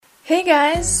Hey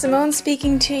guys, Simone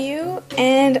speaking to you,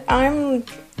 and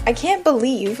I can't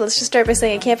believe, let's just start by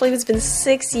saying I can't believe it's been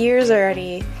 6 years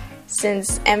already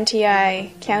since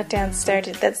MTI Countdown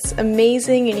started. That's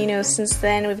amazing, and since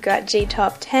then we've got J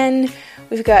Top 10,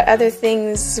 we've got other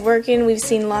things working, we've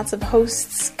seen lots of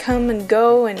hosts come and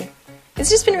go, and it's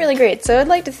just been really great. So I'd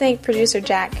like to thank producer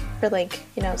Jack for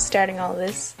starting all of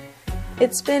this.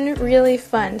 It's been really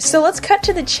fun. So let's cut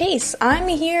to the chase. I'm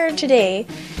here today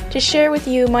to share with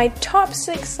you my top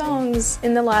 6 songs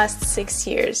in the last 6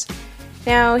 years.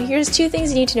 Now, here's 2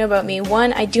 things you need to know about me.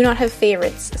 1, I do not have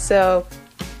favorites, so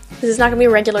this is not going to be a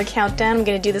regular countdown. I'm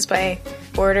going to do this by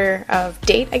order of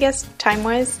date, I guess,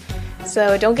 time-wise.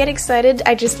 So don't get excited.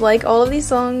 I just like all of these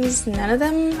songs. None of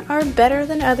them are better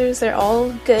than others. They're all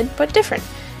good, but different.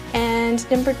 And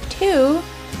number 2,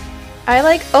 I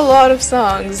like a lot of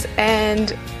songs,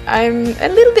 and I'm a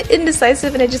little bit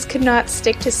indecisive, and I just could not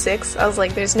stick to 6. I was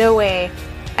like, there's no way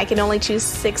I can only choose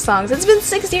 6 songs. It's been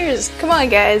 6 years. Come on,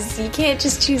 guys. You can't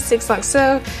just choose 6 songs.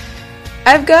 So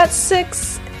I've got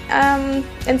 6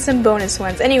 and some bonus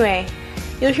ones. Anyway,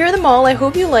 you'll hear them all. I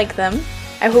hope you like them.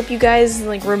 I hope you guys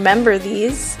remember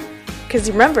these. Because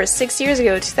remember, 6 years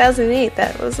ago, 2008,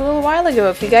 that was a little while ago.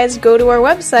 If you guys go to our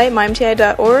website,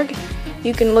 mymti.org,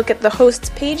 you can look at the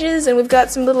hosts pages, and we've got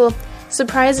some little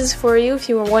surprises for you if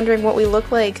you were wondering what we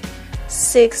looked like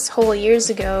 6 whole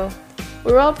years ago.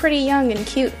 We were all pretty young and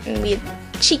cute, and we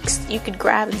had cheeks you could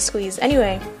grab and squeeze.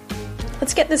 Anyway,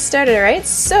 let's get this started, alright?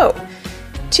 So,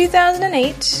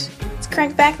 2008, let's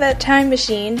crank back that time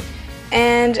machine,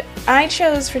 and I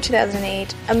chose for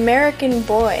 2008 American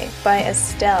Boy by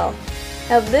Estelle.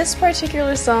 Now, this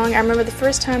particular song, I remember the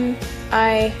first time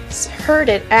I heard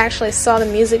it, I actually saw the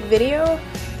music video.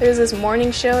 There was this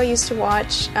morning show I used to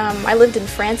watch. I lived in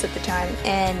France at the time,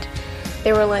 and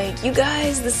they were like, you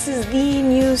guys, this is the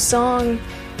new song.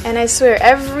 And I swear,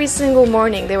 every single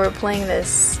morning they were playing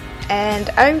this. And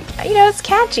it's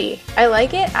catchy. I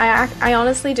like it. I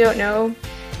honestly don't know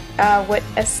what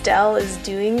Estelle is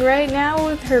doing right now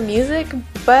with her music,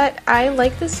 but I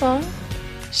like this song.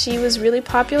 She was really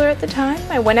popular at the time.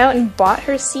 I went out and bought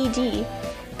her CD,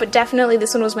 but definitely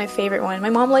this one was my favorite one. My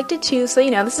mom liked it too, so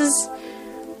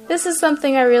this is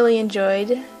something I really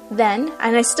enjoyed then,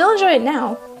 and I still enjoy it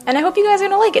now, and I hope you guys are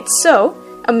gonna like it. So,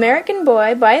 American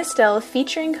Boy by Estelle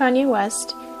featuring Kanye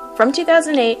West from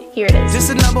 2008, here it is. This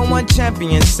is #1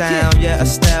 champion sound, yeah,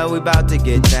 Estelle, we about to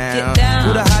get down.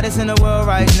 Who the hottest in the world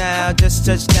right now, just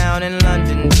touched down in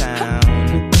London town.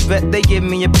 Bet they give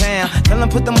me a pound, tell them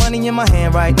put the money in my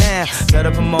hand right now. Set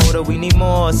up a motor, we need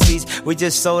more seats, we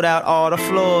just sold out all the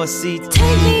floor seats.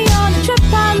 Take me on a trip,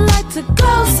 I'd like to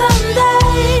go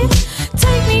someday.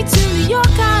 Take me to New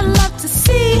York, I'd love to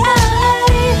see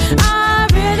LA. I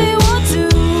really want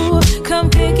to come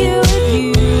pick you with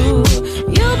you.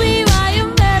 You'll be my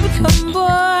American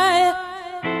boy.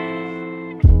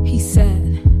 He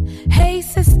said, hey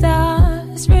sister,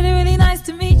 it's really, really nice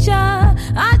to meet ya.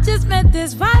 I just met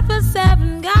this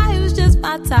 5'7" guy who's just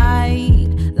my type.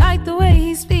 Like the way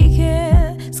he's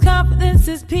speaking, his confidence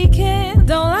is peaking.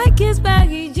 Don't like his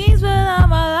baggy jeans, but I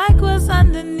like what's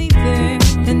underneath it.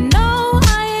 And no,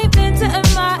 I ain't been to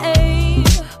MIA.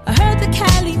 I heard the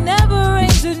Cali never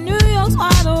rains and New York's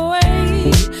wide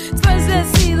awake. First let's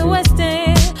see the West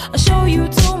End, I'll show you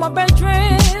to my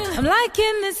bedroom. I'm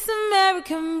liking this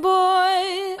American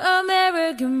boy,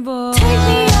 American boy. Take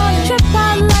me on a trip,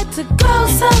 I'd like to go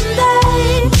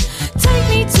someday. Take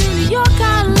me to New York,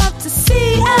 I'd love to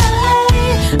see LA.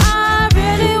 I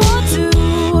really want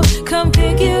to come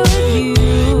pick you with you.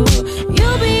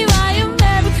 You'll be my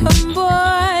American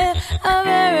boy,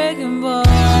 American boy.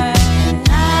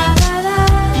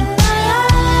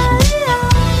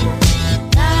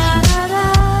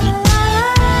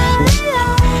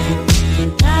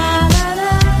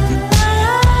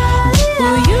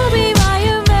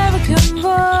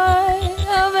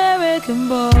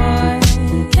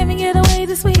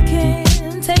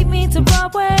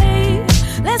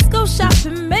 Let's go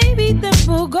shopping, maybe then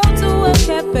we'll go to a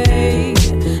cafe.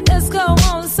 Let's go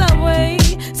on Subway,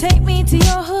 take me to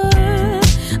your hood.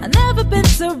 I've never been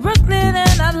to Brooklyn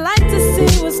and I'd like to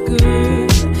see what's good.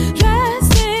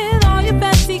 Dressed in all your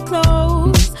fancy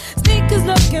clothes, sneakers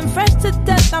looking fresh to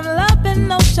death. I'm loving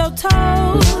no show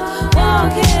toes.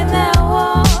 Walking that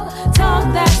wall, talk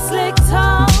that slick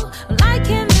talk. I'm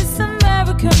liking this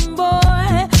American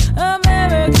boy,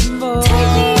 American boy.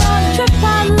 Take me on a trip,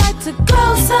 I'd like to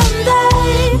go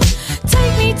someday.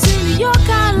 Take me to New York,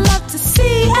 I'd love to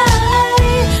see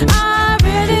LA. I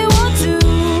really want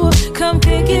to come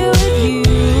pick you with you.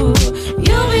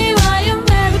 You'll be my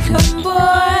American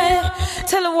boy.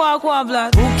 Tell him walk, walk.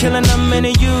 hablas. Who killing them in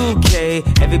the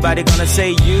UK? Everybody gonna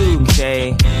say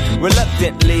UK.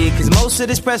 Reluctantly, cause most of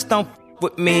this press don't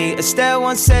with me. Estelle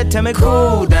once said, tell me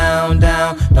cool down,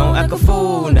 down. Don't act a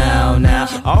fool now, now.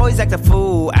 Always act a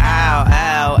fool, ow,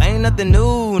 ow. Ain't nothing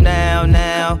new now,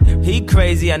 now. He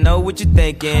crazy, I know what you're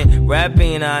thinking.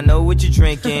 Rapping, I know what you're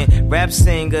drinking. Rap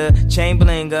singer, chain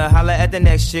blinger. Holla at the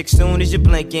next chick soon as you're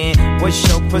blinking. What's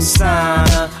your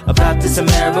persona about this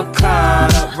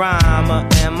Americana? Rhymer,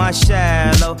 am I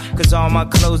shallow? Cause all my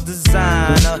clothes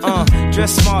designer.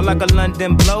 Dress smart like a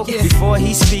London bloke. Before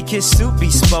he speak, his suit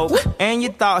be spoke. And you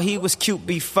thought he was cute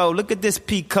before. Look at this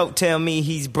peacoat, tell me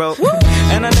he's broke.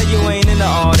 And I know you ain't into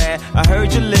all that. I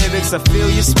heard your lyrics, I feel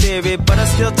your spirit, but I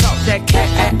still talk that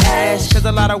cat ass. Cause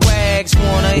a lot of wags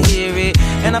wanna hear it.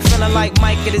 And I'm feeling like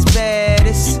Mike at his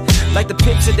baddest. Like the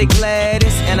pips at they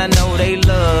gladdest. And I know they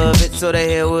love it, so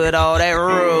they hell with all that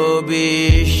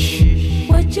rubbish.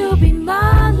 Would you be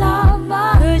my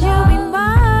lover? Could you be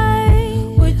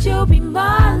mine? Would you be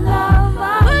my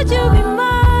lover? Would you be mine?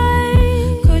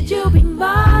 You be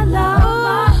my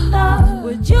love,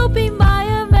 would you be my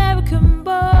American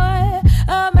boy,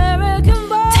 American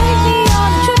boy? Take me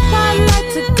on a trip, I'd like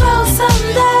to go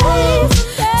someday.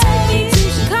 Take me to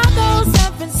Chicago,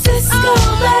 San Francisco,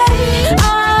 babe.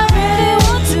 I really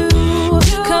want to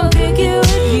come pick you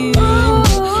with you.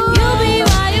 You'll be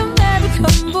my American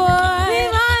boy,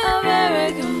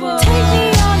 American boy. Take me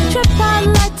on a trip, I'd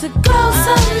like to go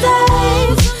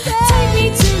someday. Take me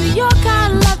to New York,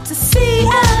 I'd love to see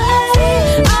LA.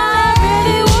 I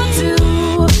really want to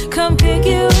come pick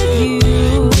you with you.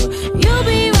 You'll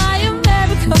be my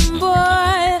American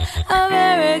boy,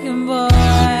 American boy.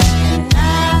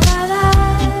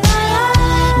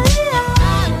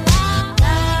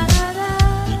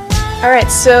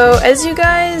 Alright, so as you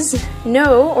guys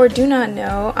know or do not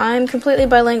know, I'm completely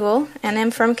bilingual and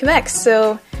I'm from Quebec,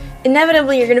 so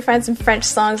inevitably you're going to find some French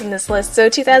songs in this list. So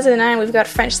 2009, we've got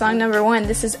French song number 1.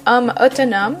 This is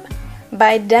Autonome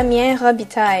by Damien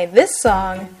Robitaille. This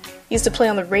song used to play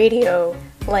on the radio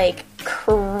like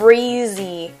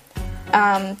crazy.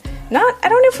 I don't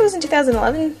know if it was in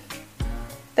 2011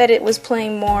 that it was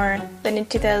playing more than in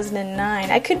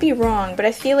 2009. I could be wrong, but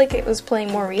I feel like it was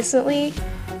playing more recently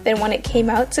than when it came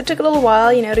out. So it took a little while,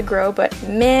 to grow, but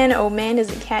man, oh man, is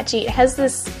it catchy. It has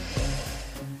this,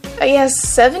 I guess,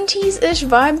 70s-ish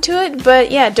vibe to it,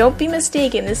 but yeah, don't be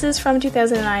mistaken. This is from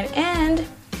 2009, and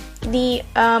the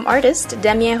artist,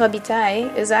 Damien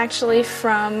Robitaille, is actually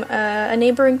from a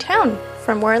neighboring town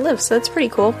from where I live, so that's pretty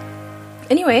cool.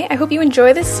 Anyway, I hope you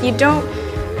enjoy this. You don't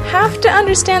have to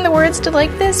understand the words to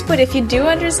like this, but if you do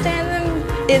understand them,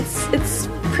 it's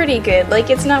pretty good. Like,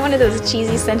 it's not one of those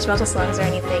cheesy sentimental songs or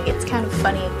anything. It's kind of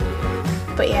funny.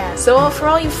 But yeah, so for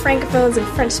all you francophones and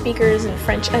French speakers and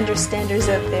French understanders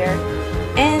out there,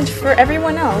 and for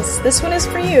everyone else, this one is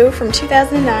for you from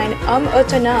 2009, Homme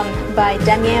Autonome by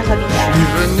Damien Robitaille. Je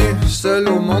suis venu seul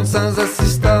au monde sans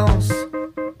assistance,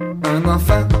 un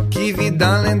enfant qui vit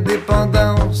dans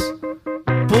l'indépendance.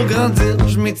 Pour grandir,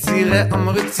 je m'étirais en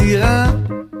me retirant,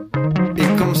 et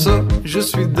comme ça, je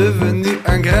suis devenu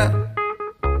un grand.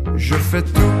 Je fais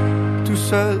tout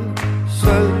seul,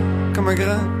 seul comme un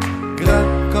grand, grand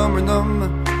comme un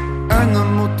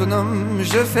homme autonome.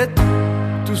 Je fais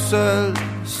tout seul,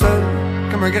 seul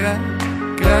comme un grand,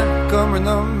 grand comme un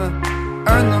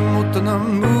homme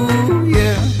autonome. Ooh,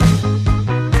 yeah.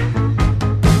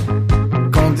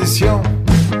 Condition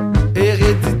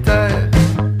héréditaire,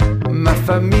 ma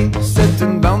famille c'est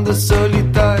une bande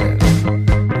solitaire.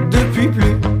 Depuis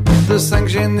plus de 5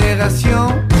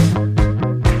 générations,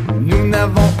 nous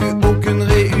n'avons eu aucune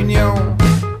réunion.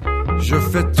 Je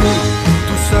fais tout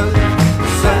seul,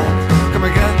 seul comme un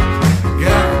grand,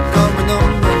 grand comme un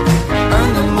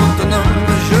homme autonome.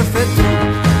 Je fais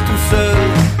tout seul,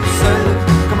 seul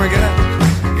comme un grand,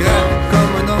 grand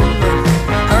comme un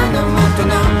homme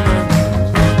autonome.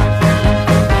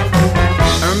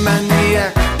 Un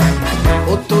maniaque,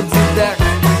 autodidacte,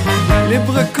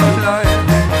 libre colère,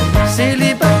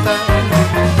 célibataire.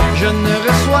 Je ne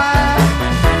reçois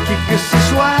qui que ce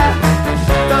soit,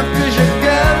 tant que je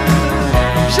gueule,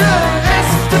 je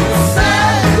reste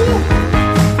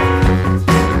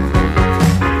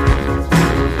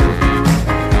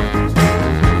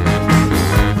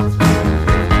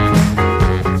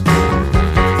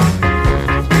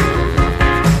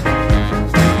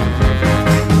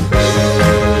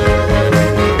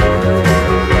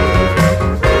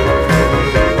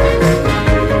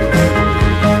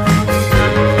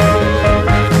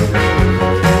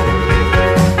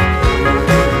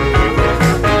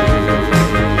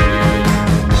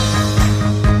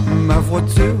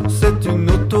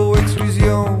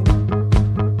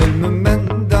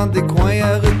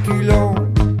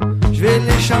je vais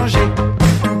les changer.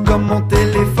 Tout comme mon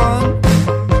téléphone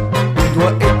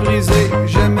doit être brisé,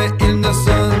 jamais il ne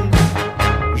sonne.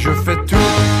 Je fais tout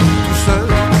seul,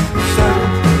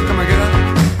 comme un grand,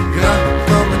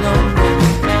 comme un homme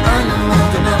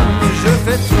autonome. Je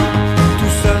fais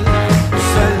tout seul,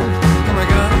 comme un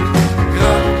grand,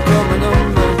 comme un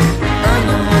homme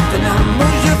autonome.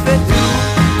 Je fais tout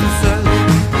seul,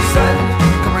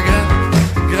 comme un grand,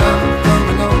 comme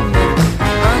un homme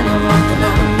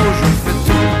autonome. Je fais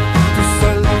tout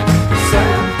seul,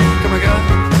 comme un grand,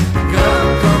 comme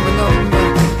un homme autonome.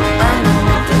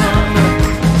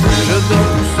 Je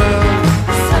dors seul,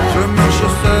 je marche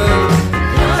seul,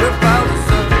 je parle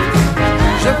seul,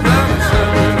 je pleure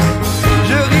seul,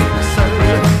 je ris seul,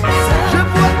 je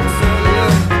bois seul,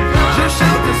 je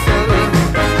chante seul,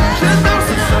 je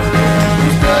danse seul.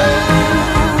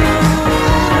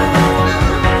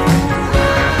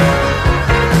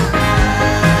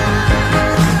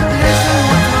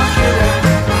 Laissez-moi tranquille,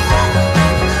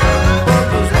 pas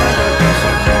besoin de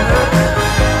personne.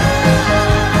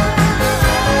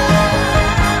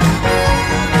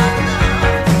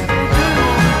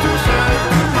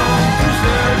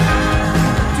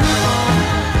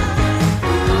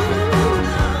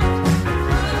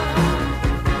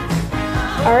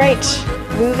 Alright,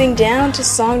 moving down to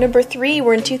song number 3.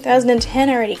 We're in 2010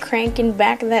 already, cranking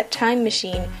back that time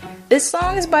machine. This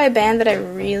song is by a band that I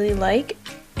really like,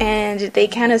 and they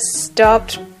kind of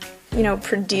stopped,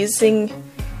 producing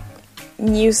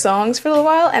new songs for a little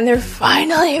while, and they're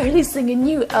finally releasing a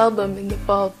new album in the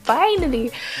fall.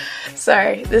 Finally!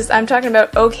 Sorry, I'm talking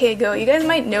about OK Go. You guys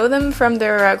might know them from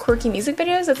their quirky music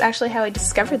videos. That's actually how I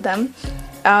discovered them.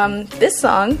 This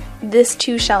song, This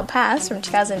Too Shall Pass, from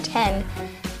 2010,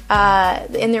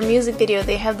 in their music video,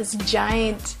 they have this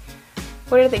giant,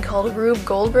 what are they called, Rube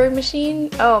Goldberg machine?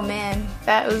 Oh man,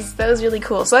 that was really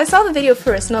cool. So I saw the video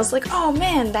first, and I was like, oh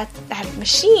man, that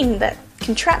machine, that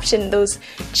contraption, those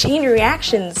chain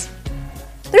reactions,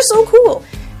 they're so cool.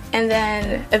 And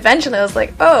then eventually I was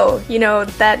like, oh,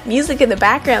 that music in the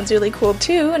background's really cool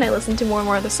too, and I listened to more and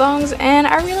more of the songs, and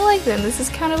I really like them. This is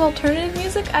kind of alternative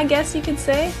music, I guess you could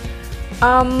say.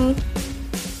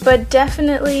 But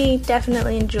definitely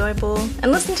enjoyable.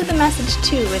 And listen to the message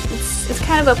too. It's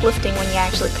kind of uplifting when you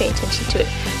actually pay attention to it.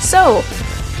 So,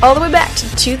 all the way back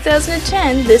to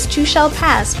 2010, This Too Shall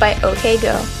Pass by OK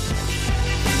Go.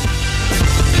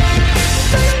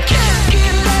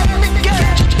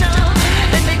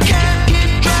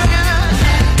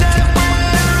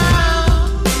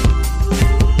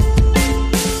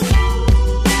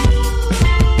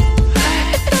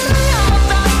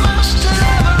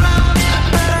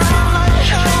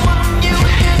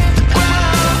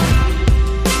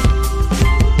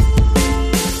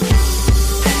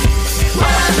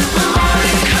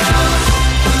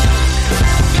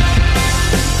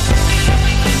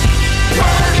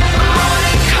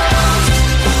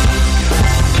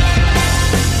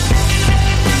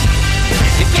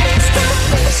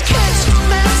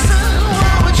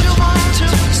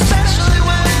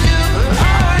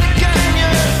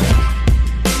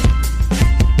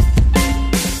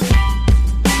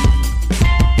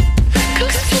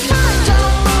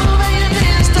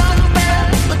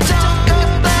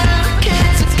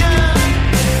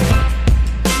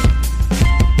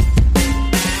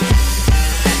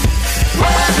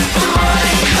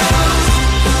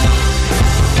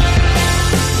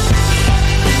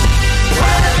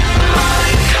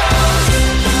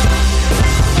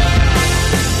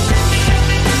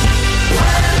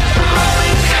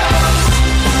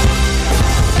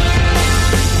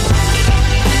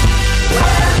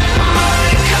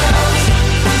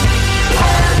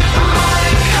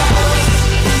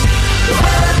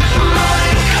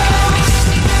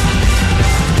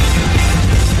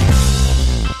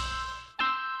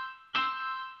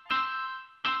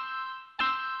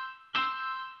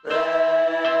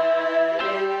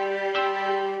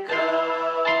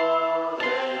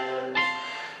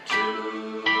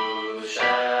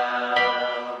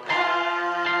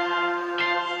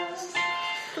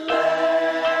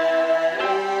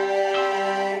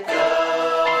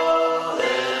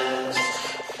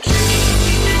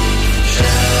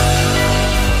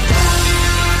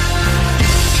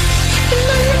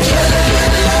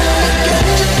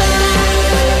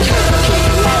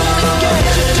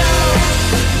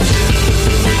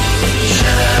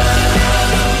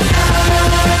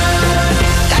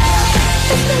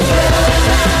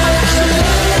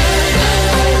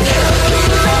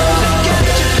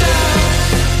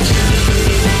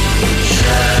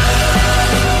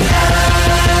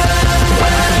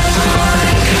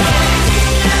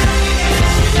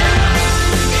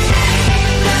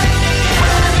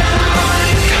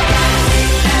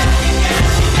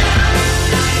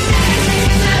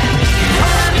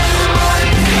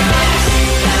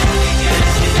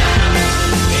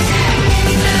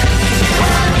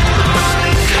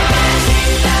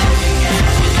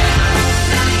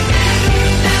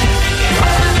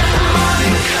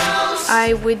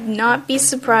 I would not be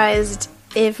surprised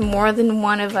if more than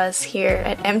one of us here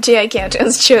at MTI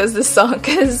Countdowns chose this song,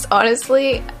 because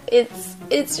honestly, it's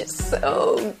just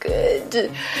so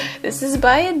good. This is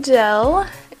by Adele,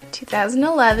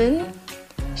 2011.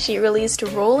 She released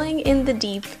Rolling in the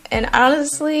Deep, and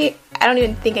honestly, I don't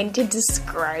even think I need to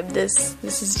describe this.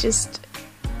 This is just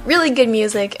really good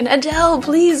music, and Adele,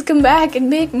 please come back and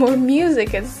make more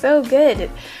music. It's so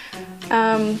good.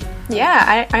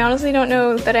 I honestly don't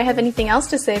know that I have anything else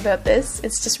to say about this.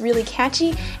 It's just really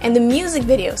catchy, and the music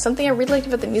video, something I really liked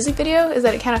about the music video is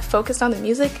that it kind of focused on the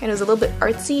music, and it was a little bit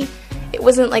artsy. It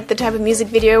wasn't like the type of music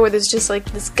video where there's just like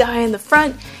this guy in the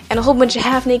front and a whole bunch of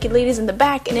half-naked ladies in the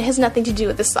back, and it has nothing to do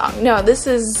with the song. No, this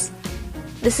is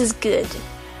good.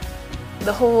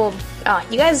 The whole,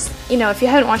 you guys, if you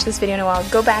haven't watched this video in a while,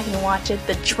 go back and watch it.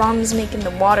 The drums making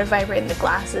the water vibrate in the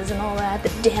glasses and all that,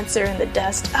 the dancer in the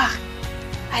dust.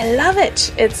 I love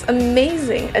it. It's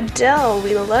amazing. Adele,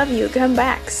 we love you. Come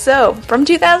back. So, from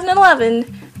 2011,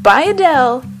 by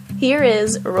Adele, here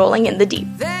is Rolling in the Deep.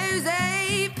 There's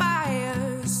a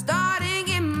fire starting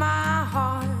in my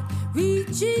heart,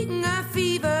 reaching a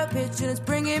fever pitch, and it's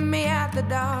bringing me out the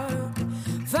dark.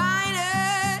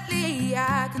 Finally,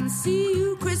 I can see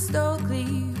you crystal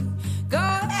clear. Go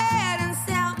ahead and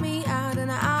sell me out,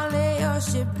 and I'll lay your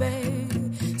ship bare.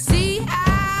 See,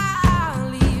 I'll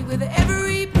leave with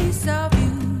every piece of you.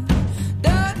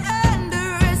 Don't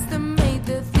underestimate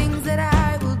the things that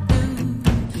I will do.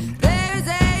 There's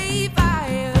a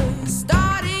fire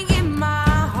starting in my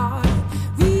heart,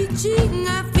 reaching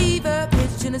a fever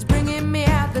pitch, and it's bringing me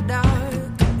out the dark.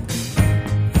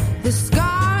 The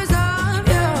scars of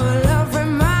your love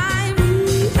remind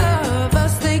me of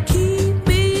us. They keep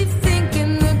me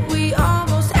thinking that we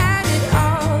almost had it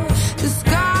all. The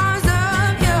scars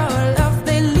of your love,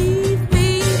 they leave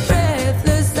me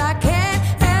breathless. I can't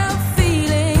help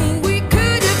feeling we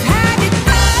could have had it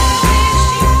all.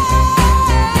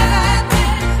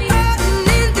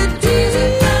 In the deep,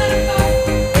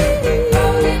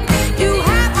 you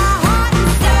have my heart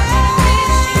inside,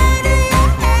 and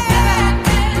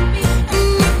you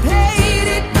played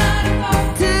it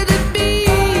to the beat.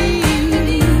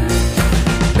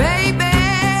 Baby,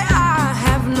 I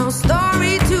have no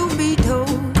story to be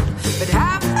told, but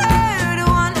I've heard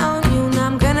one on you, and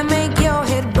I'm gonna make your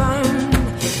head burn.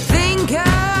 Think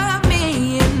of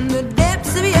me in the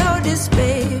depths of your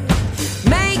despair.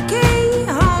 Make a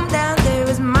home down there,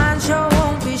 as mine sure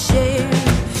won't be shared.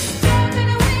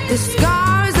 The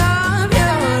scars of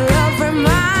your love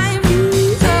remind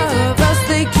me of us.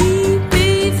 They keep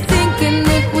me thinking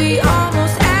that we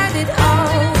almost had it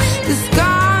all. The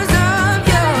scars of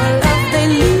your love, they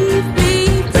leave me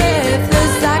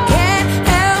breathless. I can't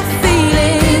help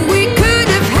feeling we could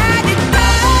have had it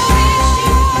all.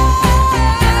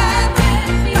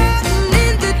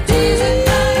 In the deep,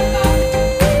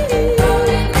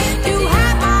 you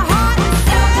have my heart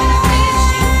inside,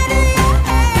 and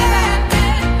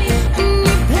you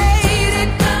played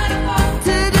it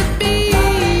to the beat.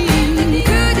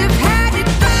 Could have had it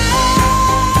all.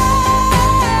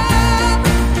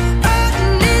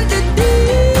 In the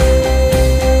deep,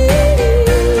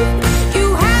 you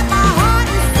have my heart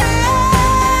inside,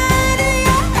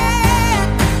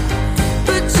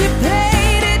 but you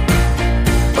played it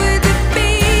with a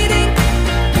beating.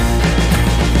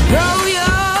 Throw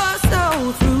your soul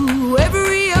through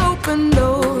every open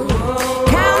door.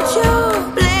 Count your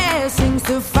blessings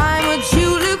to find what you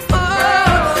look for.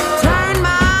 Turn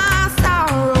my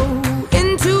sorrow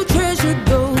into treasure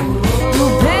gold.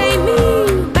 You'll pay me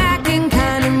back in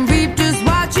kind and reap just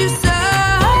what you sow.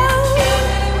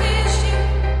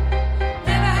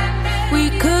 We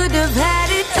could have had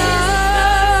it all.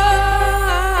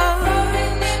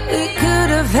 We could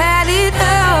have had it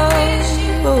all.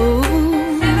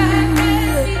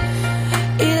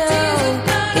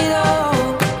 It all.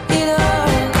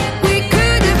 We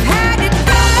could have had it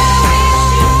all.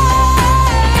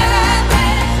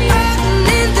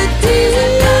 In the deep,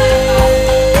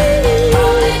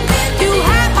 you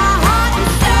have my heart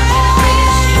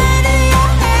inside, and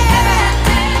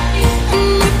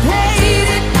you played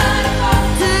it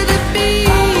to the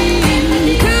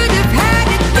beat. Could have had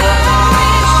it all. In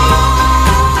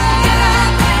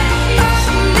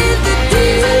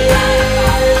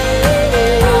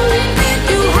the deep,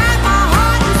 you have my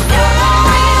heart inside,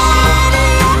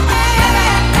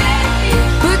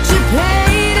 but you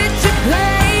played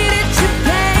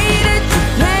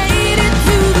it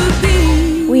to the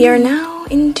beat. We are now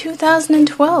in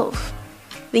 2012.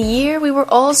 The year we were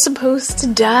all supposed to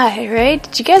die, right?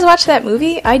 Did you guys watch that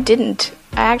movie? I didn't.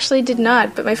 I actually did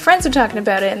not, but my friends were talking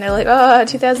about it, and they're like, oh,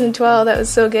 2012, that was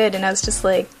so good, and I was just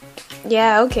like,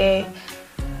 Yeah, okay.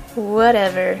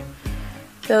 Whatever.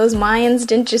 Those Mayans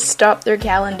didn't just stop their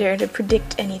calendar to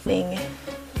predict anything.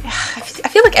 I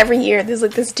feel like every year there's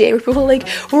like this day where people are like,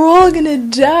 we're all gonna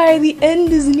die, the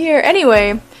end is near.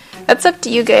 Anyway, that's up to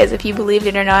you guys if you believed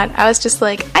it or not. I was just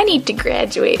like, I need to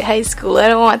graduate high school. I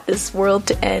don't want this world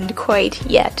to end quite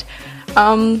yet.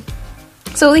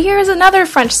 So here's another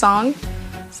French song.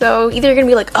 So either you're gonna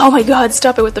be like, oh my god,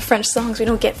 stop it with the French songs, we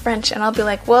don't get French. And I'll be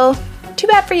like, well, too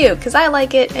bad for you, because I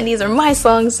like it, and these are my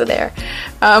songs, so there.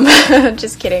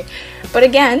 Just kidding. But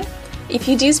again, if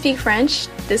you do speak French,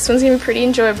 this one's gonna be pretty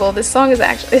enjoyable. This song is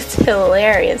actually, it's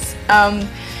hilarious.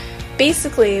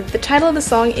 Basically, the title of the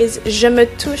song is Je me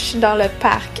touche dans le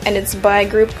parc, and it's by a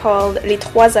group called Les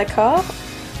Trois Accords,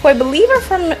 who I believe are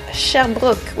from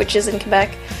Sherbrooke, which is in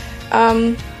Quebec.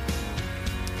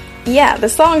 Yeah, the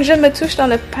song Je me touche dans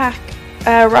le parc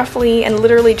roughly and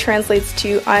literally translates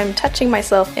to I'm touching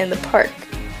myself in the park.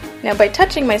 Now, by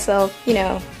touching myself, you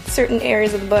know, certain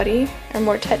areas of the body are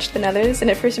more touched than others,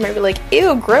 and at first you might be like,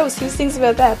 ew, gross, who sings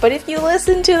about that? But if you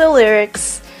listen to the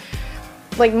lyrics,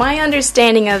 like, my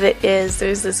understanding of it is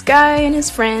there's this guy and his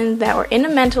friend that were in a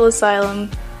mental asylum,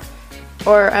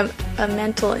 or a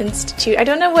mental institute. I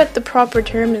don't know what the proper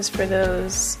term is for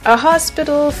those. A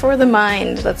hospital for the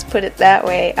mind, let's put it that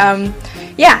way.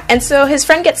 Yeah, and so his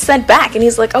friend gets sent back, and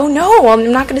he's like, oh no,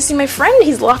 I'm not going to see my friend,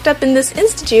 he's locked up in this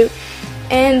institute.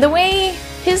 And the way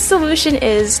his solution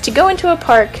is to go into a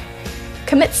park,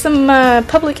 commit some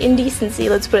public indecency,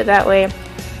 let's put it that way,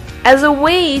 as a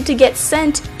way to get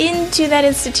sent into that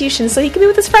institution so he can be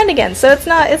with his friend again. So it's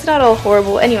not all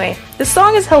horrible. Anyway, the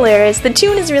song is hilarious, the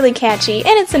tune is really catchy,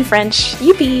 and it's in French.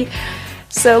 Yippee!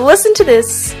 So listen to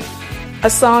this, a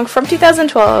song from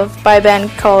 2012 by a band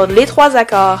called Les Trois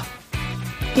Accords.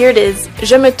 Here it is,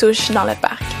 Je me touche dans le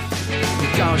parc.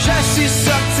 Quand je suis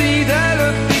sorti de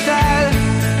l'hôpital,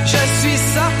 je suis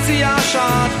sorti en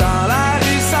chantant, la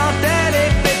rue sentait les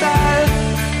pétales.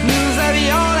 Nous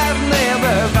avions l'avenir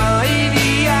devant,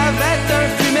 il y avait un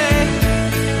fumet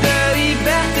de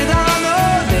liberté dans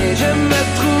nos nez. Je me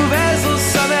trouvais au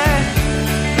sommet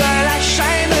de la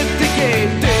chaîne de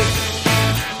Québec.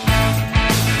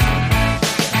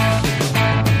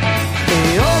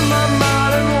 Et au moment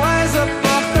le moins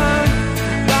opportun,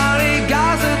 dans les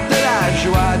gaz de la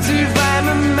joie, tu vas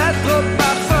me mettre au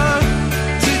parfum.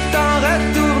 Tu t'en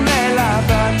retournais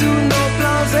là-bas, tous nos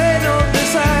plans et nos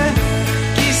dessins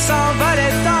qui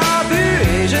s'envolaient en but,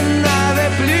 et je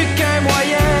n'avais plus qu'un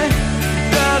moyen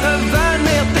de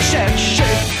revenir te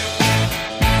chercher.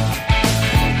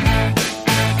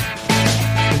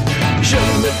 Je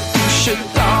me touche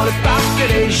dans le parc,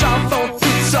 les gens font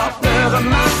toutes sortes de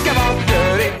remarques avant que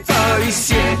les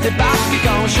policiers débarquent. Et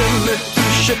quand je me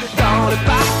touche dans le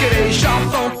parc, les gens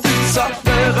font toutes sortes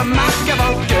de remarques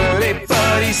avant que les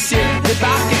policiers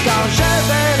débarquent. Et quand je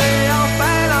verrai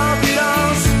enfin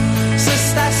l'ambulance se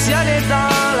stationner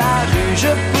dans la rue,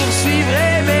 je poursuivrai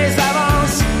mes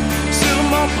avances sur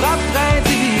mon propre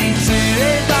individu.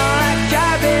 Et dans la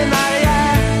cabine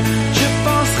arrière, je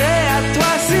penserai à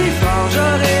toi si fort,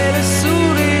 j'aurai le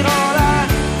sourire en l'air.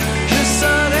 Je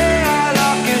saurai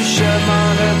alors que je m'en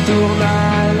retourne à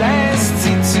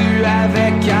l'institut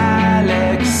avec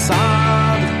Alexandre.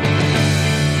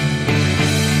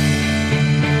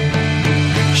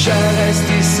 Je reste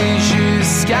ici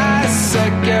jusqu'à ce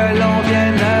que l'on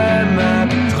vienne me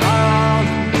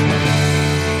prendre.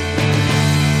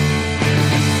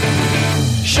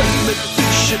 Je me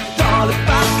touche dans le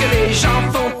parc, les gens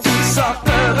font toutes sortes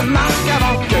de remarques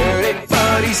avant que les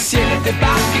policiers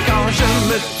débarquent. Et quand je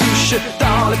me touche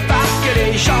dans le parc,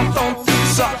 les gens font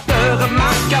toutes sortes de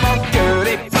remarques avant que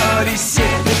les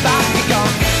policiers débarquent. Et quand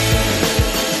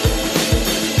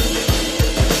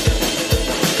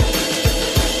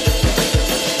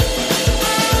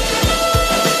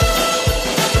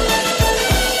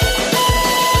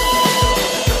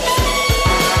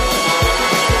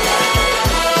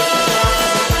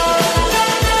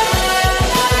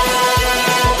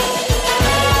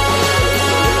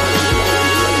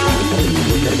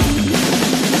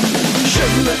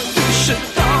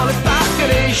dans le parc,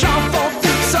 les gens font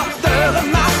toutes sortes de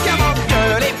remarques avant que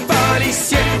les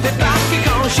policiers débarquent. Et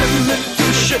quand je me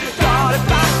touche dans le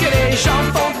parc, les gens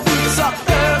font toutes sortes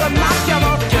de remarques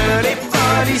avant que les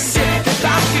policiers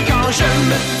débarquent. Et quand je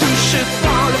me touche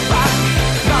dans le parc,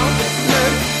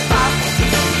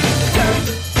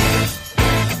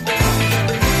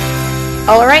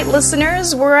 Alright,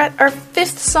 listeners, we're at our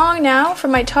fifth song now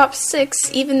from my top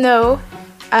 6, even though,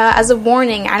 as a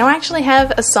warning, I don't actually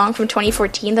have a song from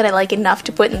 2014 that I like enough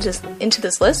to put into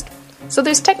this list. So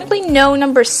there's technically no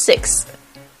number 6.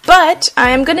 But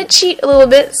I am gonna cheat a little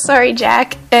bit, sorry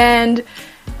Jack, and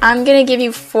I'm gonna give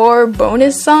you 4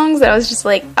 bonus songs that I was just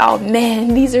like, oh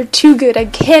man, these are too good, I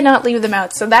cannot leave them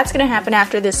out. So that's gonna happen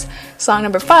after this song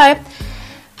number 5.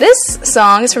 This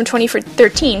song is from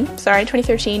 2013,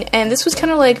 and this was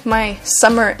kind of like my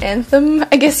summer anthem,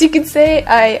 I guess you could say.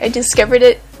 I discovered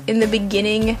it in the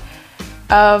beginning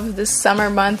of the summer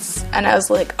months, and I was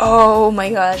like, oh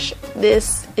my gosh,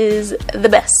 this is the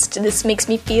best. This makes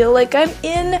me feel like I'm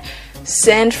in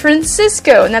San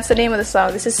Francisco, and that's the name of the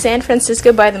song. This is San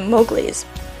Francisco by the Mowglis.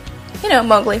 You know,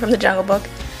 Mowgli from the Jungle Book.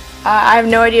 I have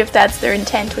no idea if that's their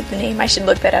intent with the name. I should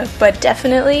look that up, but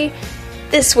definitely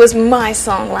this was my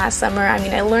song last summer. I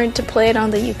mean, I learned to play it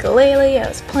on the ukulele. I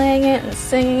was playing it and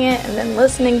singing it and then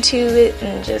listening to it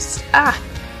and just,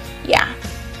 yeah.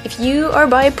 If you are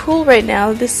by a pool right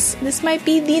now, this might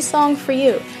be the song for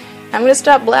you. I'm going to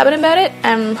stop blabbing about it.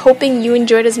 I'm hoping you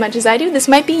enjoyed as much as I do. This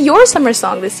might be your summer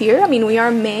song this year. I mean, we are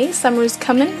May. Summer's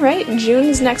coming, right? June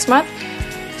is next month.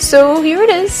 So here it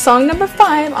is, song number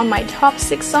 5 on my top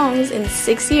 6 songs in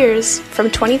 6 years from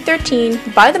 2013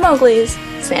 by the Mowglis,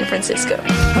 San Francisco.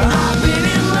 I've been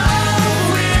in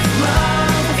love with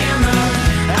love and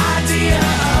the idea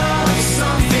of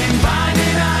something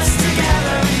binding us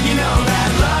together. You know that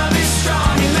love is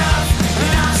strong enough,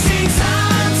 and I've seen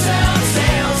time tell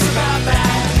tales about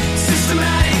that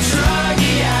systematic drug,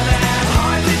 yeah, that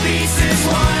heart that beats as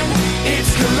one.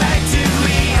 It's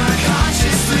collectively,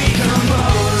 unconsciously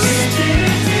composed.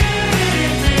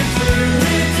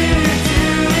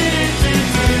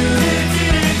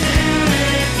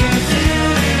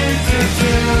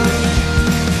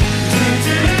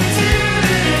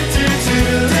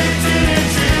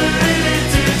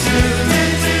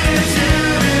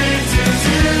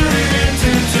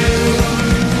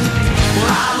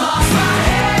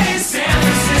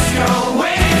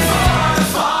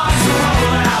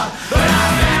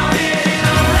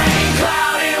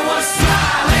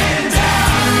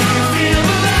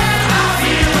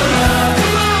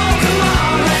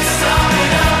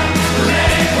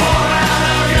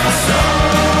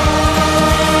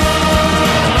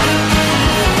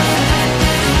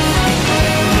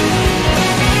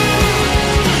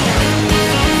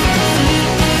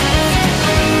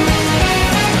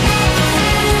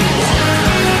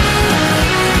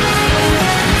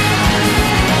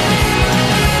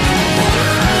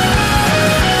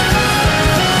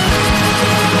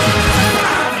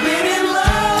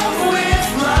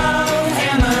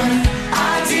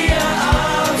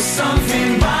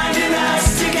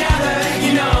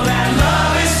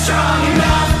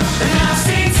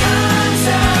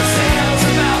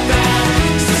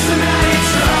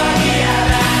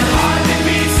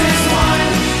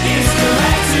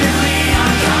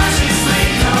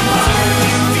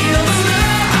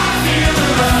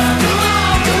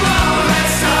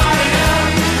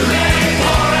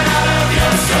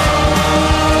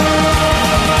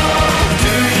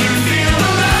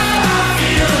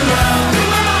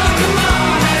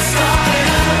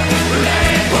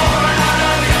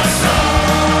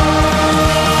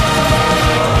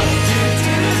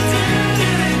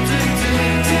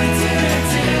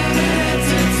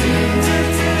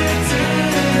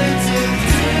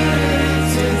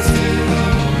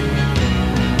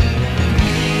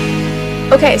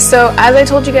 Okay, so as I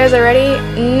told you guys already,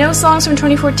 no songs from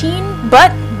 2014,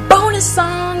 but bonus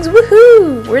songs!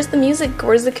 Woohoo! Where's the music?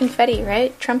 Where's the confetti,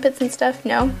 right? Trumpets and stuff?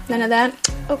 No? None of that?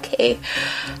 Okay.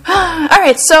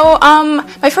 Alright, so,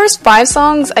 my first 5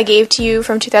 songs I gave to you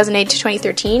from 2008 to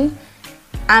 2013.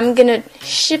 I'm gonna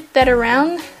shift that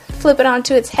around, flip it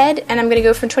onto its head, and I'm gonna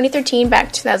go from 2013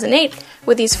 back to 2008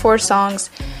 with these 4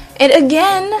 songs. And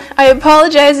again, I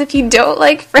apologize if you don't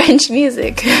like French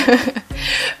music.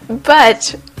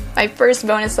 But my first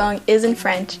bonus song is in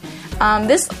French.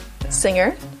 This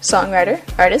singer, songwriter,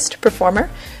 artist,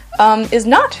 performer, is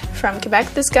not from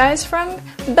Quebec. This guy's from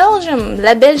Belgium,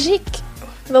 La Belgique,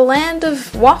 the land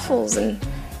of waffles and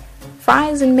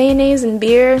fries and mayonnaise and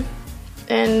beer.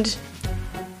 And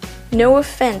no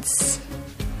offense.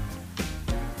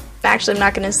 Actually, I'm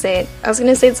not going to say it. I was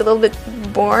going to say it's a little bit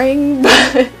boring,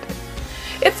 but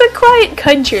it's a quiet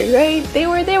country, right? They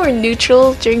were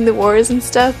neutral during the wars and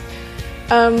stuff.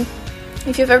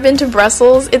 If you've ever been to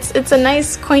Brussels, it's a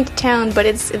nice, quaint town, but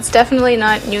it's definitely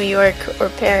not New York or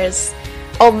Paris.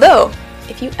 Although,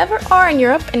 if you ever are in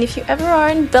Europe, and if you ever are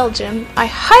in Belgium, I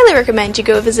highly recommend you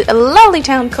go visit a lovely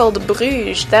town called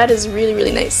Bruges. That is really,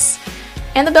 really nice.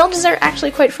 And the Belgians are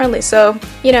actually quite friendly, so,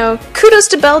 you know, kudos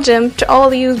to Belgium, to all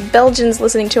of you Belgians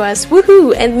listening to us,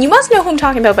 woohoo! And you must know who I'm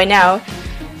talking about by now,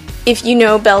 if you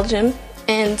know Belgium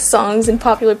and songs and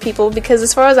popular people, because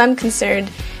as far as I'm concerned,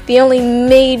 the only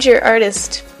major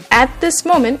artist at this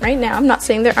moment, right now, I'm not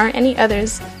saying there aren't any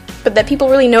others, but that people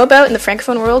really know about in the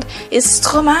Francophone world is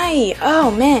Stromae.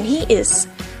 Oh man, he is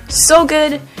so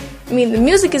good. I mean, the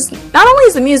music is, not only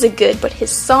is the music good, but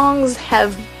his songs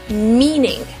have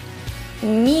meaning.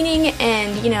 Meaning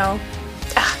and,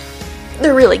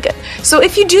 they're really good. So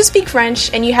if you do speak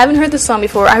French and you haven't heard this song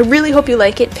before, I really hope you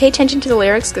like it. Pay attention to the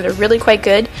lyrics because they're really quite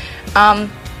good.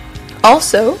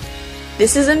 Also,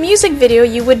 this is a music video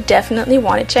you would definitely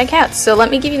want to check out. So let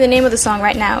me give you the name of the song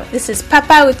right now. This is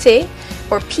Papaoutai,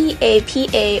 or P-A-P-A-O-U-T-A-I.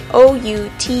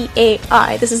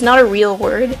 This is not a real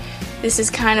word. This is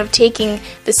kind of taking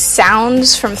the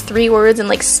sounds from 3 words and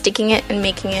like sticking it and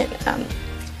making it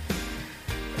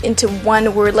into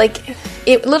one word. Like,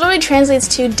 it literally translates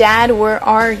to Dad, where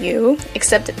are you?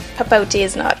 Except Papaoutai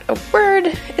is not a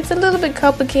word. It's a little bit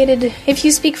complicated. If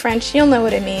you speak French, you'll know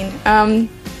what I mean.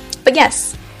 But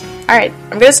yes. Alright,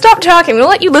 I'm gonna stop talking. I'm gonna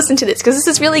let you listen to this because this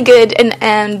is really good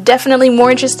and definitely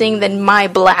more interesting than my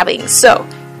blabbing. So,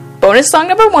 bonus song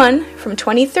number 1 from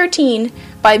 2013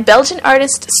 by Belgian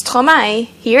artist Stromae.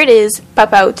 Here it is,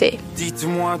 Papaoutai.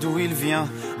 Dites-moi d'où il vient,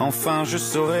 enfin je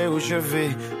saurai où je vais.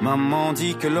 Maman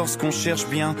dit que lorsqu'on cherche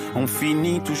bien, on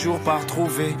finit toujours par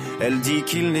trouver. Elle dit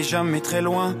qu'il n'est jamais très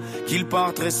loin, qu'il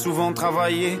part très souvent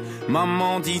travailler.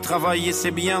 Maman dit travailler c'est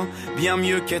bien, bien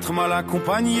mieux qu'être mal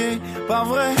accompagné. Pas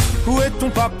vrai? Où est ton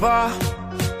papa?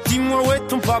 Dis-moi où est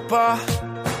ton papa?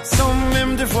 Sans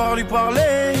même devoir lui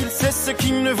parler, il sait ce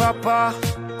qui ne va pas.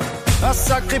 Ah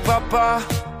sacré papa,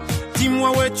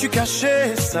 dis-moi où es-tu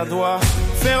caché? Ça doit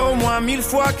faire au moins 1000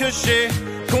 fois que j'ai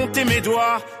compté mes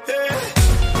doigts. Hey.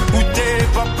 Où t'es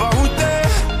papa, où t'es?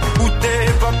 Où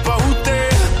t'es papa, où t'es?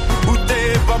 Où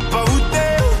t'es papa, où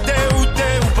t'es? Où t'es, où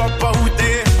t'es, où papa, où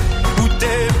t'es? Où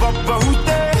t'es papa, où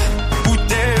t'es? Où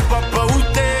t'es papa, où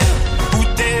t'es? Où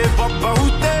t'es papa, où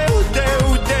t'es? Où t'es,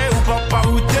 où t'es, où papa,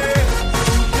 où t'es?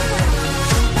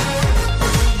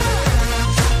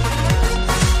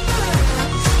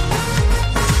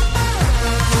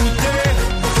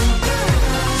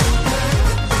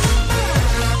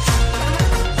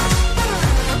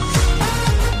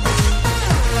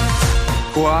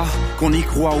 Quoi? Qu'on y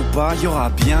croit ou pas, y aura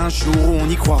bien un jour où on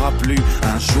n'y croira plus.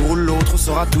 Un jour ou l'autre, on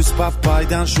sera tous papa, et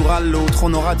d'un jour à l'autre,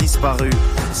 on aura disparu.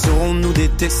 Serons-nous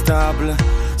détestables?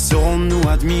 Serons-nous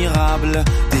admirables?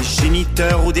 Des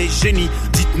géniteurs ou des génies?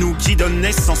 Dites-nous qui donne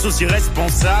naissance aux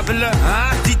irresponsables?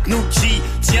 Hein? Dites-nous qui?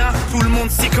 Tiens, tout le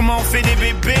monde sait comment on fait des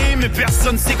bébés, mais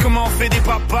personne sait comment on fait des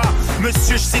papas.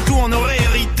 Monsieur, je sais tout, on aurait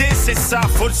hérité, c'est ça.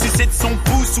 Faut le sucer de son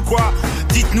pouce ou quoi?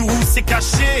 Dites-nous où c'est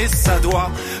caché, ça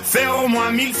doit faire au moins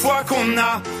 1000 fois qu'on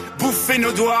a bouffé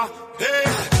nos doigts. Hey.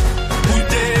 Où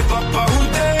t'es papa, où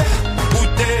t'es? Où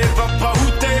t'es papa,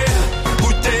 où t'es?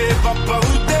 Où t'es papa,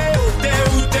 où t'es? Où t'es,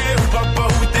 où t'es, où papa,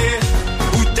 où t'es?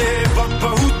 Où t'es papa,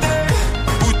 où t'es?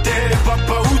 Où t'es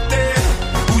papa, où t'es?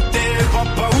 Où t'es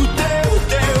papa, où t'es? Où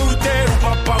t'es, où t'es, où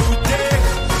papa, où t'es?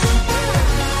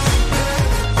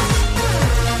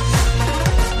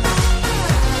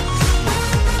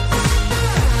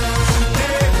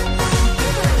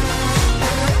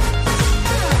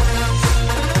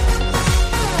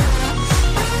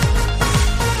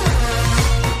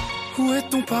 Où est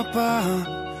ton papa?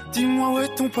 Dis-moi où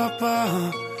est ton papa?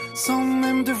 Sans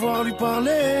même devoir lui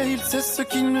parler, il sait ce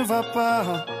qui ne va pas.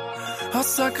 Ah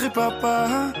sacré papa,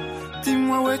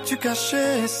 dis-moi où es-tu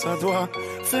caché? Ça doit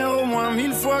faire au moins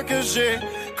 1000 fois que j'ai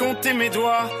compté mes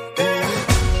doigts. Hey.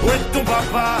 Où est ton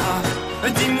papa?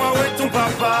 Dis-moi où est ton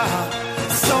papa?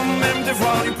 Sans même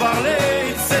devoir lui parler,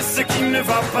 il sait ce qui ne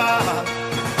va pas.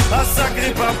 Ah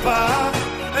sacré papa,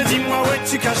 dis-moi où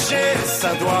es-tu caché?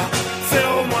 Ça doit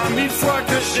faire au moins 1000 fois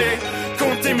que j'ai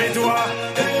compté mes doigts.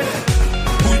 Hey.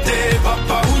 Où t'es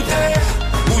papa, où t'es?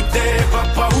 Où t'es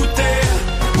papa, où t'es?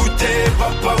 Où t'es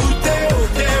papa, où t'es? Où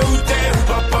t'es, où t'es, où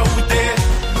papa, où t'es?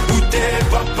 Où t'es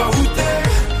papa, où t'es?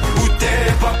 Où t'es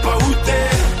papa, où t'es?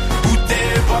 Où t'es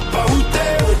papa, où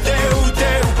t'es? Où t'es, où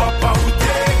t'es, où papa, où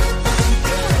t'es?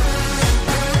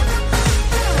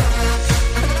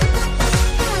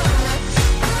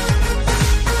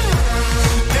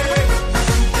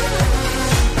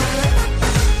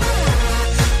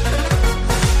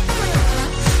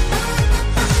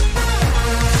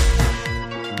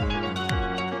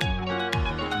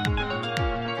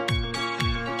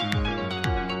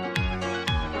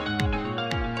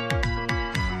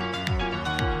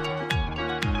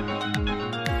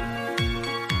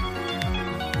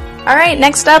 Alright,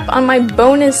 next up on my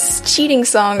bonus cheating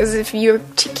songs, if you're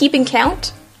keeping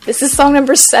count, this is song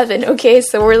number 7, okay?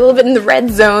 So we're a little bit in the red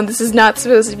zone. This is not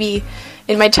supposed to be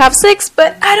in my top 6,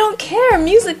 but I don't care.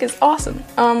 Music is awesome.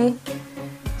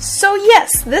 So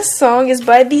yes, this song is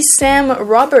by the Sam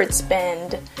Roberts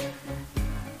Band.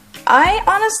 I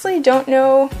honestly don't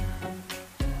know...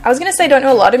 I was gonna say I don't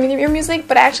know a lot of your music,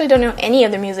 but I actually don't know any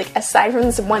of their music aside from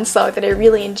this one song that I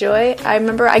really enjoy. I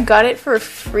remember I got it for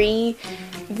free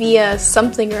via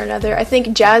something or another. I think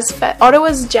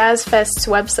Ottawa's Jazz Fest's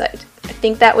website. I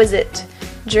think that was it.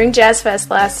 During Jazz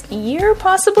Fest last year,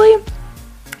 possibly?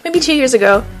 Maybe 2 years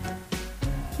ago.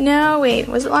 No, wait,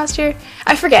 was it last year?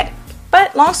 I forget.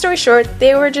 But long story short,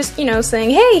 they were just, saying,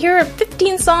 hey, here are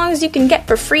 15 songs you can get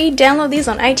for free. Download these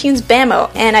on iTunes Bammo.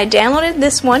 And I downloaded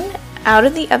this one out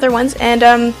of the other ones, and,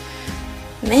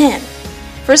 man,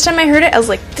 first time I heard it, I was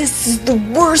like, this is the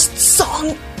worst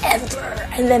song ever.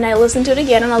 And then I listened to it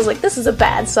again, and I was like, this is a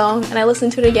bad song. And I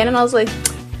listened to it again, and I was like,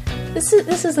 this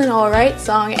is an alright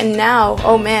song. And now,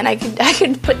 oh man, I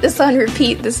could put this on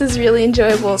repeat. This is really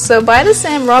enjoyable. So by the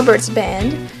Sam Roberts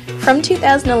Band, from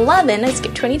 2011, I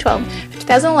skipped 2012,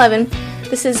 2011,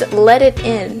 this is Let It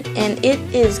In, and it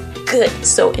is good,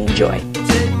 so enjoy.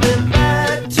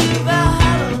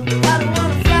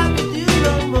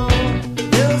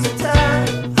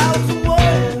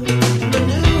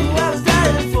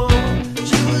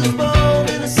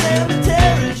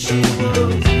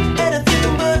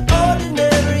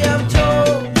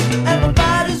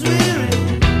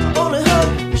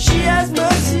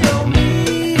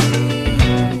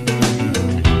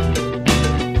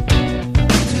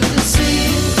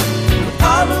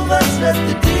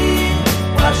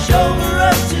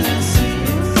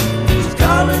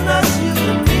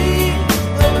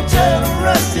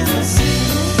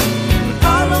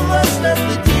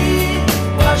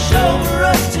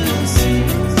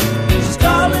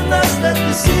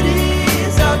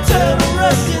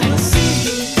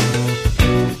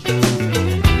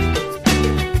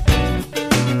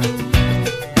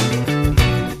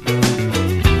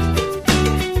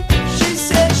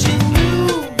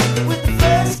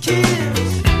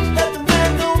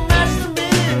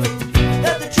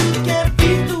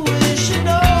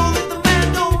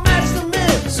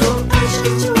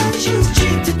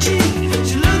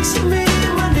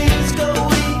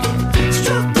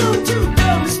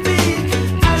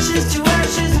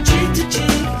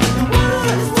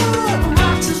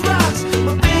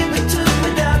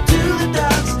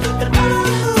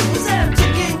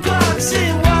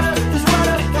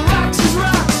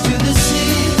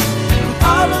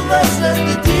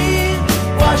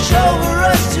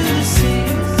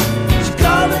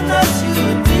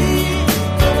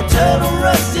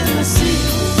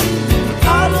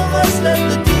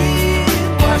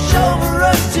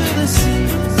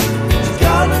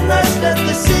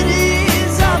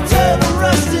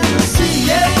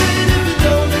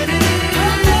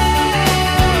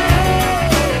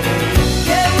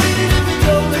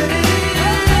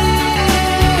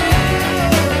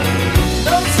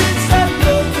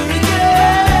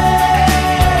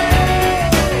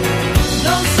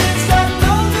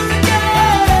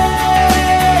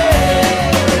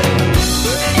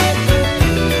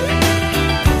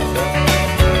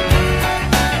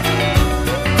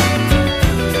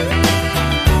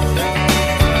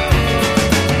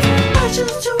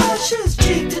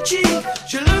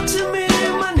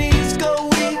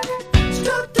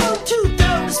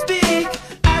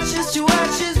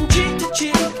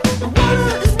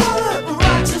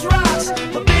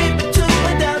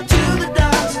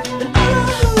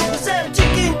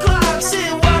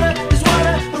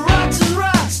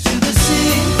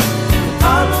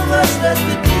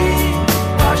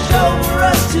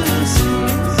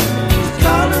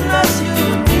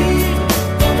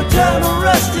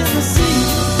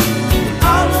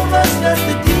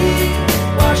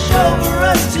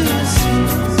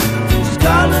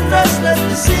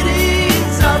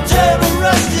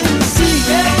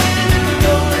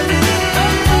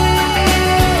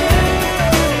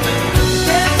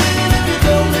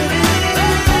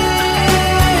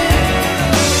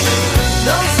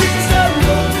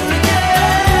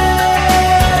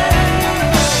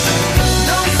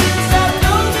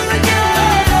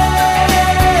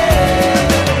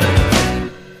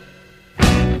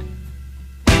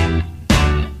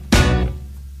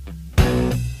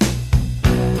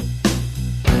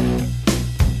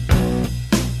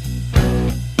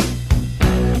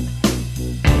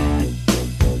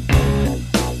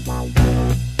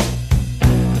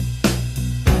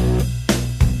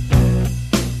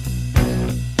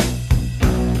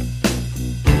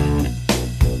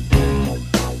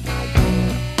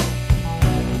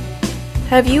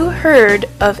 Have you heard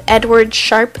of Edward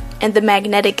Sharpe and the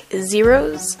Magnetic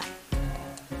Zeros?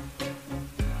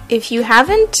 If you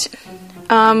haven't,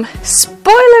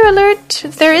 Spoiler alert,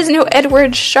 there is no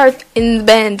Edward Sharpe in the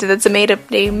band. That's a made-up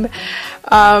name.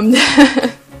 I'm not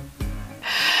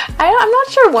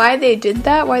sure why they did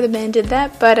that, why the band did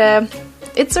that, but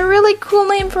it's a really cool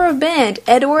name for a band.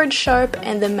 Edward Sharpe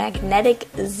and the Magnetic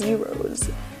Zeros.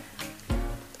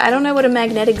 I don't know what a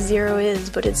magnetic zero is,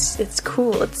 but it's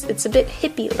cool. It's a bit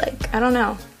hippie-like. I don't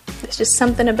know. There's just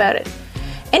something about it.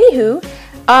 Anywho,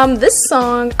 this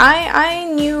song I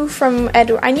knew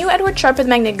Edward Sharpe and the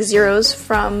Magnetic Zeros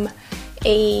from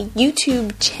a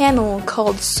YouTube channel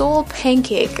called Soul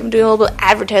Pancake. I'm doing a little bit of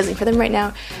advertising for them right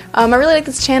now. I really like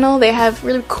this channel. They have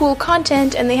really cool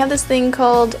content, and they have this thing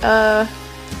called, I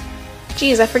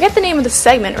forget the name of the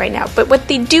segment right now, but what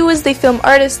they do is they film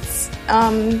artists,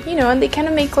 and they kind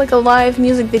of make like a live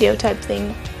music video type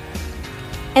thing.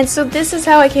 And so this is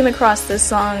how I came across this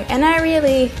song, and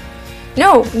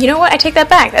no, you know what, I take that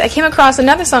back. I came across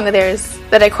another song of theirs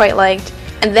that I quite liked,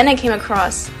 and then I came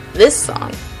across this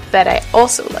song that I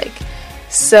also like.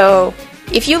 So,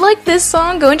 if you like this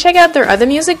song, go and check out their other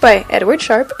music by Edward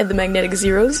Sharpe and the Magnetic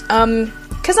Zeros,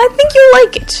 because I think you'll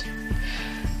like it.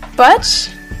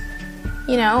 But,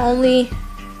 only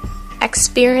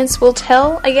experience will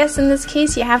tell, I guess in this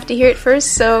case. You have to hear it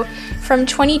first. So, from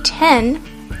 2010,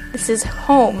 this is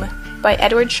Home by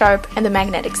Edward Sharpe and the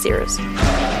Magnetic Zeros.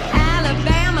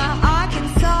 Alabama,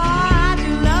 Arkansas, I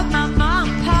do love my mom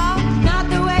and pa, not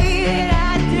the way that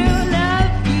I do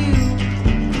love you.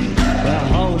 Well,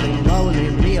 holy,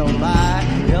 me oh my,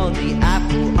 you're the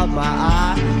apple of my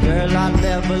eye. Girl, I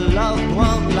never loved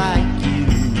one like you.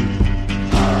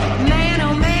 Man,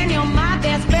 oh man, you're my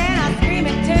best friend. I scream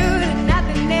it too. There's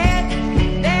nothing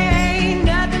there ain't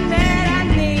nothing that I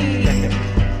need.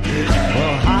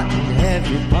 Well, hot and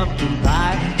heavy pumpkin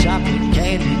pie, chocolate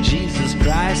candy, Jesus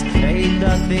Christ, ain't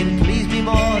nothing please me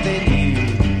more than you.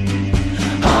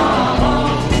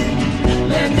 Oh,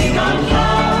 let me go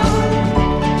home.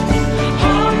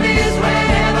 Home is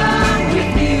wherever I'm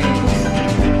with you.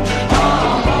 Oh,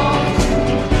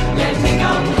 let me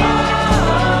go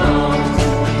home.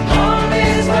 Home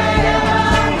is wherever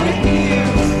I'm with you.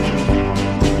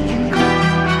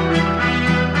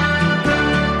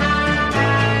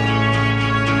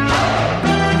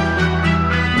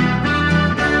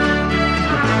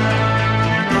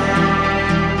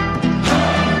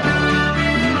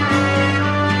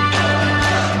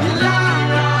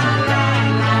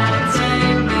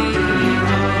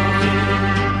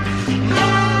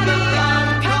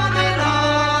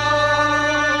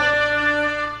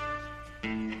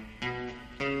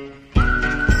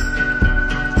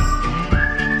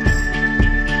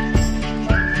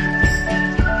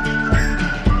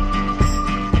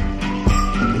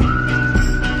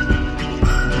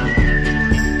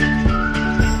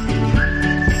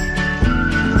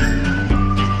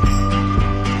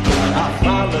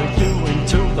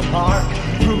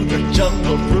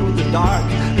 Through the dark,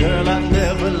 girl, I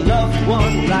never loved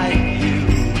one like you.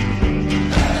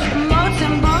 Boats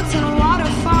and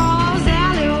waterfalls,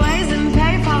 alleyways and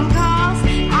payphone calls.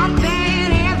 I've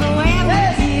been everywhere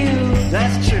with you.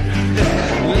 That's true.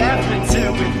 Laughing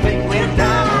till we think we're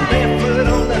down, barefoot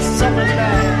on the summer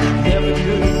night. Never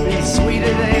could be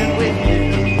sweeter than with you.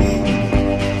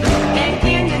 And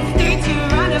in the streets you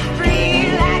run free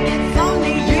like it's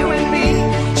only you and me.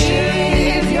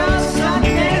 If you're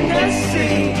something to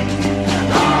see.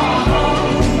 Oh,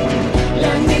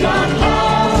 let me go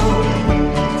home.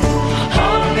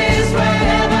 Home is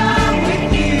wherever I'm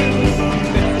with you.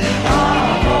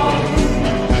 Oh,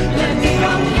 let me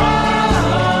go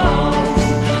home.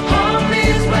 Home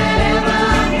is wherever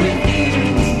I'm with you.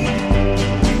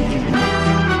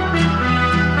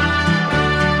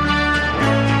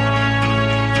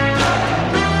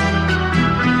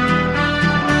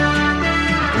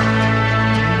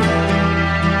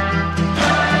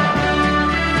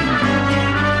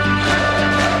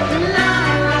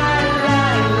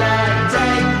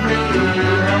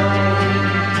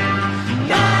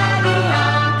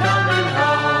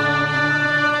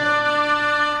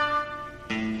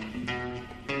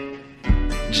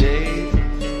 Jade,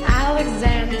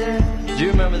 Alexander, do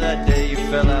you remember that day you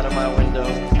fell out of my window?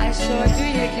 I sure do.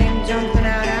 You came jumping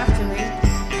out after me.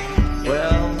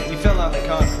 Well, you fell on the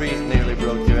concrete and nearly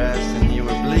broke your ass, and you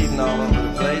were bleeding all over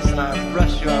the place, and I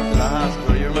rushed you out to the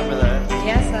hospital. You remember that?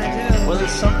 Yes, I do. Well,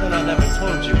 there's something I never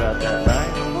told you about that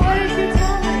night. What did you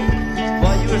tell me?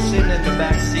 While you were sitting in the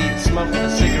back seat smoking a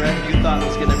cigarette you thought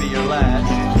was going to be your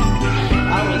last,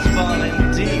 I was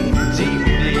falling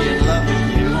deeply in love with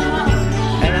you.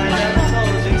 And I never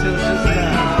told you till just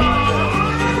now.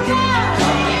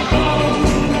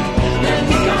 Let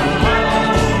me go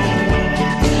home.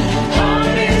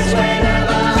 Home is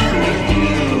wherever I'm with you.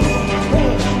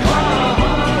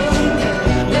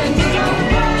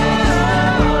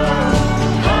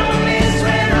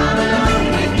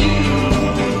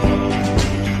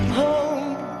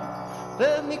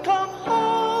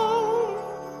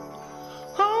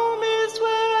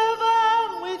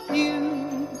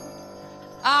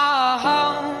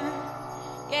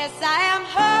 Yes, I am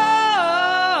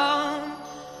home.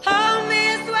 Home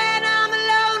is when I'm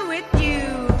alone with you.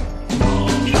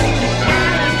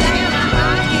 Alabama,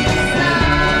 Arkansas.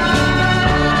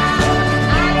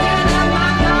 I can have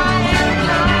my heart and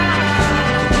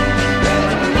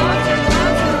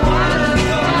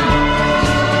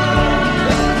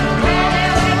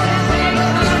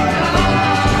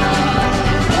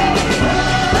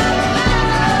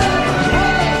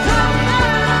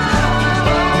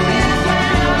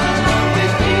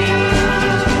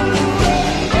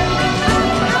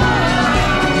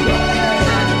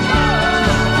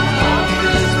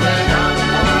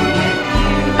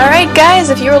Alright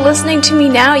guys, if you're listening to me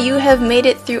now, you have made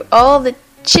it through all the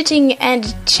chitting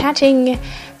and chatting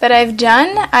that I've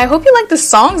done. I hope you like the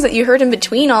songs that you heard in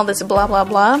between all this blah blah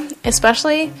blah,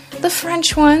 especially the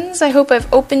French ones. I hope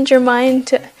I've opened your mind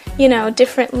to,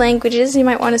 different languages. You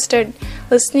might want to start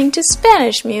listening to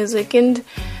Spanish music and,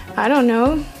 I don't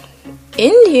know,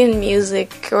 Indian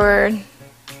music or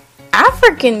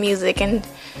African music. And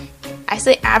I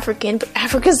say African, but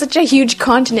Africa's such a huge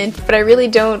continent, but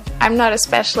I'm not a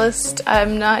specialist.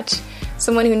 I'm not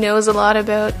someone who knows a lot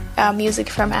about music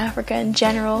from Africa in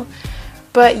general.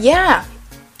 But yeah,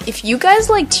 if you guys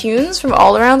like tunes from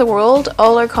all around the world,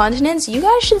 all our continents, you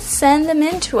guys should send them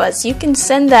in to us. You can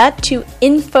send that to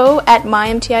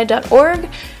info@mymti.org,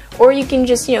 or you can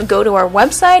just, go to our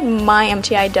website,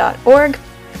 mymti.org.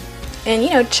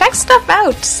 And, check stuff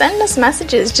out. Send us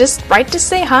messages. Just write to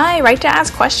say hi, write to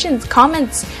ask questions,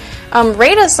 comments.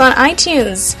 Rate us on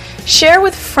iTunes. Share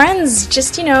with friends.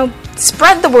 Just,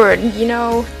 spread the word.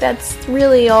 That's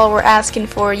really all we're asking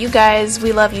for. You guys,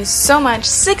 we love you so much.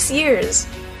 6 years.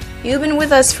 You've been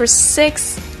with us for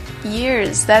 6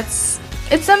 years. It's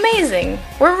amazing.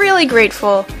 We're really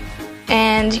grateful.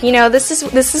 And, this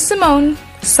is Simone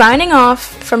signing off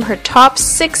from her top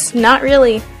 6 not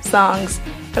really songs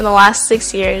from the last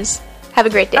 6 years. Have a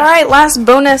great day. Alright, last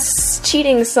bonus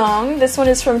cheating song. This one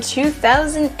is from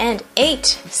 2008.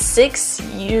 6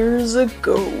 years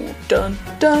ago. Dun,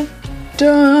 dun,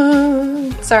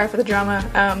 dun. Sorry for the drama.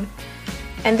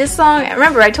 And this song,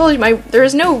 remember I told you there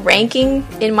is no ranking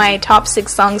in my top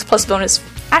 6 songs plus bonus.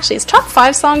 Actually, it's top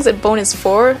 5 songs and bonus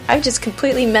 4. I've just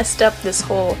completely messed up this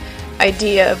whole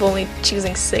idea of only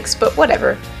choosing 6, but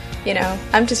whatever.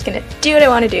 I'm just gonna do what I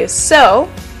want to do. So,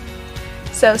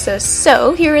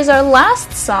 here is our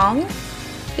last song.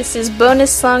 This is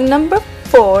bonus song number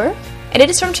 4, and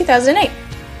it is from 2008.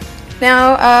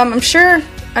 Now, I'm sure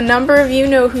a number of you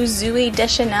know who Zooey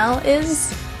Deschanel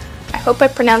is. I hope I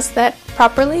pronounced that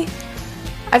properly.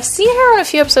 I've seen her on a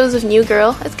few episodes of New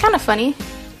Girl. It's kind of funny,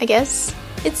 I guess.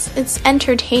 It's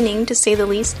entertaining, to say the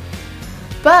least.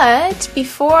 But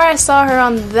before I saw her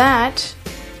on that,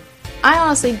 I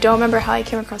honestly don't remember how I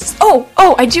came across this. Oh,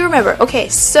 I do remember. Okay,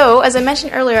 so, as I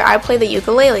mentioned earlier, I play the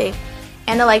ukulele,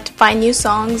 and I like to find new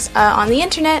songs on the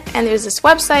internet, and there's this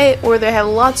website where they have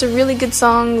lots of really good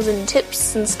songs and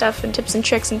tips and stuff, and tips and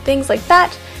tricks and things like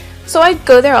that. So I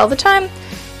go there all the time,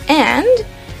 and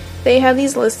they have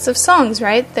these lists of songs,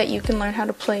 right, that you can learn how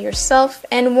to play yourself,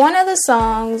 and one of the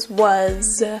songs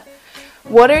was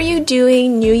What Are You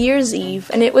Doing New Year's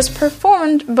Eve, and it was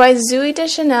performed by Zooey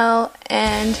Deschanel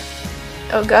and,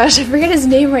 oh gosh, I forget his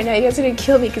name right now. You guys are going to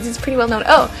kill me because he's pretty well known.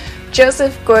 Oh,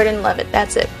 Joseph Gordon-Levitt.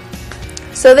 That's it.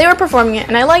 So they were performing it,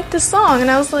 and I liked the song,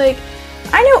 and I was like,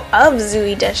 I know of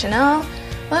Zooey Deschanel.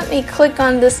 Let me click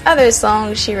on this other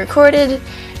song she recorded,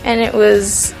 and it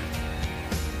was...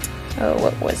 Oh,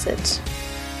 what was it?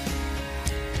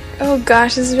 Oh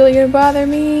gosh, this is really going to bother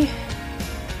me.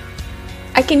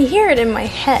 I can hear it in my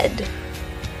head.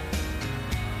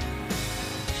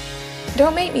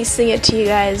 Don't make me sing it to you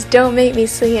guys. Don't make me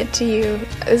sing it to you.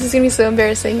 This is gonna be so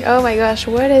embarrassing. Oh my gosh,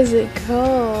 what is it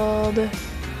called?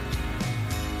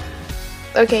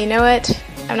 Okay, you know what?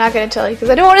 I'm not gonna tell you because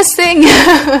I don't want to sing.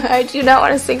 I do not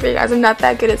want to sing for you guys. I'm not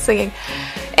that good at singing.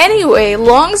 Anyway,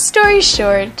 long story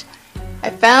short, I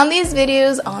found these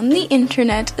videos on the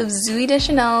internet of Zooey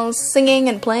Deschanel singing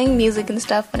and playing music and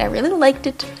stuff, and I really liked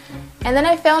it. And then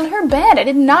I found her band. I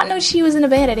did not know she was in a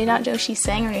band. I did not know she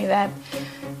sang or any of that.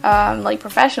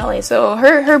 Professionally. So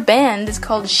her band is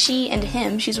called She and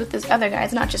Him. She's with this other guy.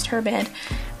 It's not just her band.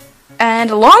 And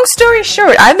long story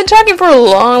short, I've been talking for a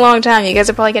long time. You guys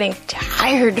are probably getting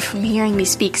tired from hearing me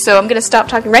speak. So I'm going to stop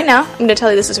talking right now. I'm going to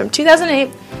tell you this is from 2008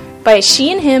 by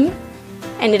She and Him.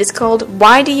 And it is called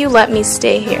Why Do You Let Me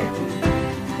Stay Here?